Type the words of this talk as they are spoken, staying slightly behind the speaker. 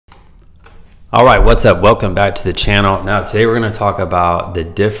All right, what's up? Welcome back to the channel. Now, today we're going to talk about the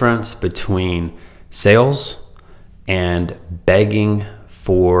difference between sales and begging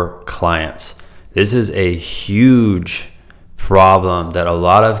for clients. This is a huge problem that a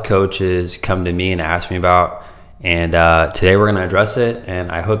lot of coaches come to me and ask me about. And today we're going to address it, and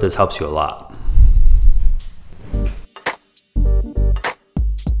I hope this helps you a lot.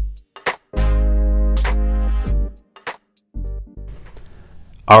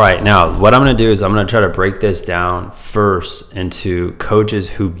 All right, now what I'm going to do is I'm going to try to break this down first into coaches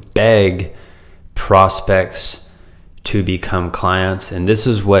who beg prospects to become clients. And this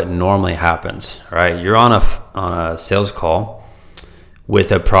is what normally happens, right? You're on a sales call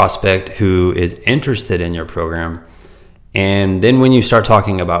with a prospect who is interested in your program. And then when you start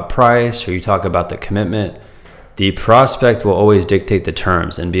talking about price or you talk about the commitment, the prospect will always dictate the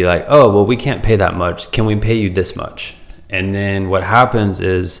terms and be like, oh, well, we can't pay that much. Can we pay you this much? And then what happens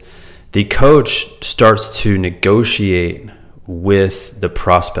is the coach starts to negotiate with the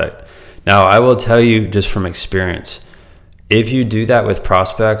prospect. Now, I will tell you just from experience, if you do that with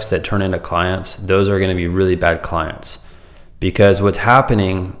prospects that turn into clients, those are going to be really bad clients, because what's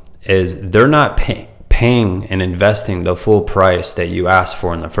happening is they're not paying and investing the full price that you asked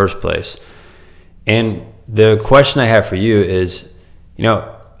for in the first place. And the question I have for you is,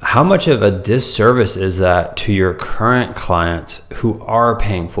 how much of a disservice is that to your current clients who are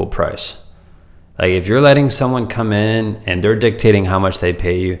paying full price? Like, if you're letting someone come in and they're dictating how much they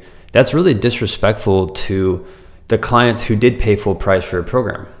pay you, that's really disrespectful to the clients who did pay full price for your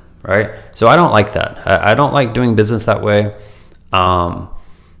program, right? So I don't like that. I don't like doing business that way.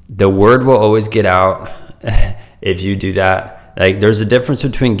 The word will always get out if you do that. Like, there's a difference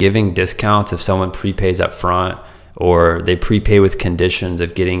between giving discounts if someone prepays up front, or they prepay with conditions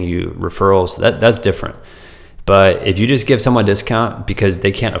of getting you referrals. That's different. But if you just give someone a discount because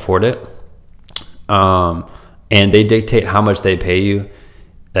they can't afford it, and they dictate how much they pay you,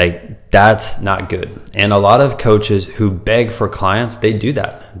 like, that's not good. And a lot of coaches who beg for clients, they do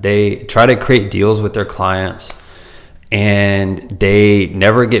that. They try to create deals with their clients, and they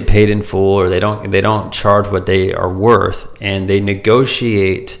never get paid in full, or they don't charge what they are worth, and they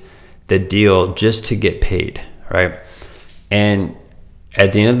negotiate the deal just to get paid. Right. And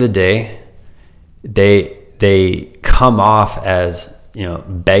at the end of the day, they come off as,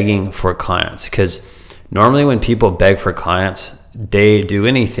 begging for clients, because normally when people beg for clients, they do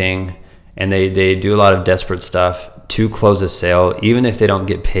anything, and they do a lot of desperate stuff to close a sale, even if they don't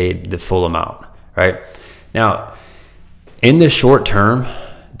get paid the full amount. Right. Now, in the short term,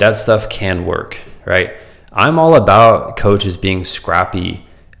 that stuff can work. Right. I'm all about coaches being scrappy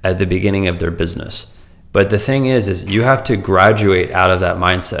at the beginning of their business. But the thing is you have to graduate out of that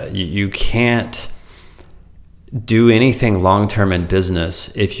mindset. You can't do anything long-term in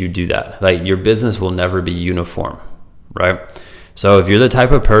business if you do that. Like, your business will never be uniform, right? So if you're the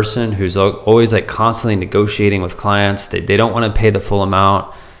type of person who's always like constantly negotiating with clients, they don't want to pay the full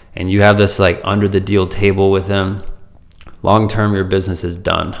amount, and you have this like under the deal table with them, long-term your business is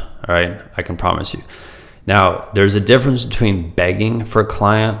done, all right? I can promise you. Now, there's a difference between begging for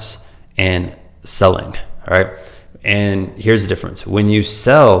clients and selling. All right. And here's the difference. When you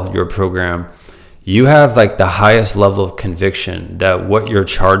sell your program, you have like the highest level of conviction that what you're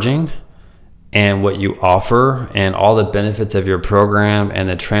charging and what you offer and all the benefits of your program and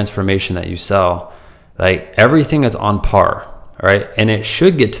the transformation that you sell, like, everything is on par. All right. And it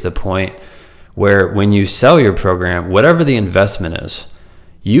should get to the point where when you sell your program, whatever the investment is,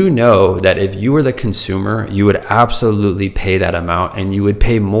 you know that if you were the consumer, you would absolutely pay that amount, and you would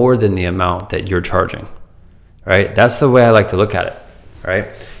pay more than the amount that you're charging, right? That's the way I like to look at it, right?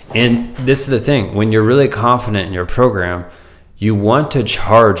 And this is the thing. When you're really confident in your program, you want to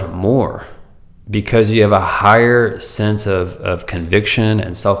charge more because you have a higher sense of conviction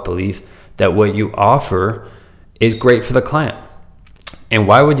and self-belief that what you offer is great for the client. And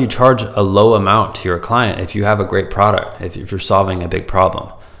why would you charge a low amount to your client if you have a great product, if you're solving a big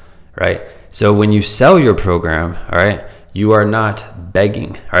problem, right? So when you sell your program, all right, you are not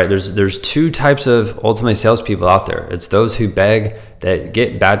begging, all right? There's two types of ultimately salespeople out there. It's those who beg that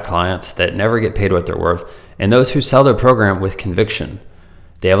get bad clients, that never get paid what they're worth, and those who sell their program with conviction.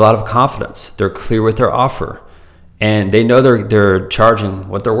 They have a lot of confidence. They're clear with their offer, and they know they're charging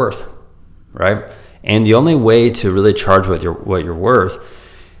what they're worth, right? And the only way to really charge what you're worth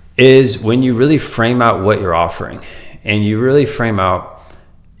is when you really frame out what you're offering, and you really frame out,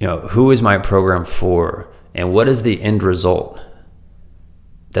 who is my program for, and what is the end result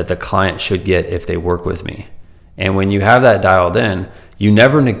that the client should get if they work with me. And when you have that dialed in, you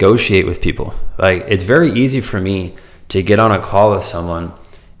never negotiate with people. Like, it's very easy for me to get on a call with someone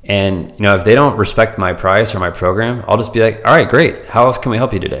And, if they don't respect my price or my program, I'll just be like, all right, great. How else can we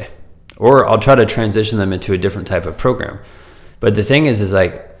help you today? Or I'll try to transition them into a different type of program. But the thing is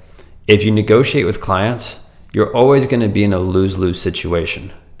like, if you negotiate with clients, you're always going to be in a lose-lose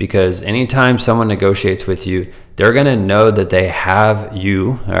situation, because anytime someone negotiates with you, they're going to know that they have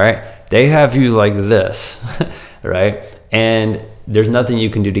you, all right? They have you like this, right? And there's nothing you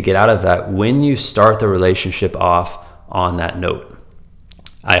can do to get out of that when you start the relationship off on that note.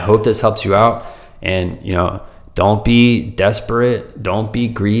 I hope this helps you out. And, don't be desperate. Don't be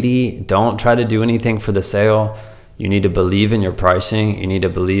greedy. Don't try to do anything for the sale. You need to believe in your pricing. You need to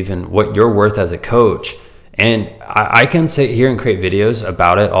believe in what you're worth as a coach. And I can sit here and create videos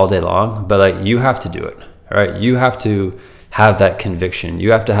about it all day long, but like, you have to do it, all right? You have to have that conviction.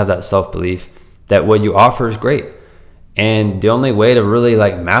 You have to have that self-belief that what you offer is great. And the only way to really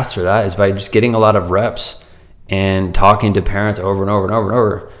like master that is by just getting a lot of reps and talking to parents over and over and over and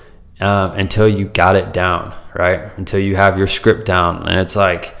over until you got it down, right? Until you have your script down. And it's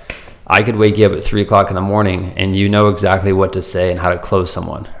like, I could wake you up at 3 o'clock in the morning and you know exactly what to say and how to close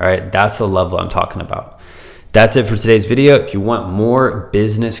someone, all right? That's the level I'm talking about. That's it for today's video. If you want more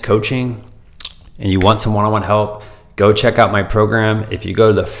business coaching and you want some one-on-one help, go check out my program. If you go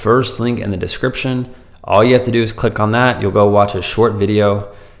to the first link in the description, all you have to do is click on that. You'll go watch a short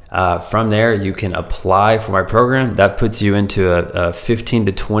video. From there, you can apply for my program. That puts you into a 15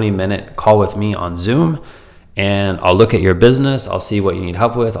 to 20 minute call with me on Zoom. And I'll look at your business. I'll see what you need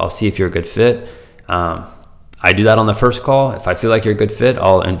help with. I'll see if you're a good fit. I do that on the first call. If I feel like you're a good fit,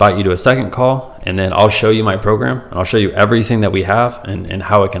 I'll invite you to a second call, and then I'll show you my program. And I'll show you everything that we have and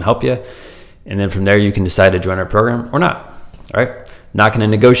how it can help you. And then from there, you can decide to join our program or not. All right. Not going to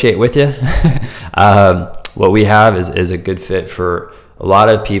negotiate with you. What we have is a good fit for a lot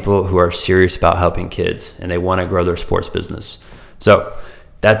of people who are serious about helping kids and they want to grow their sports business. So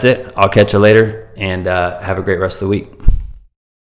that's it. I'll catch you later, and have a great rest of the week.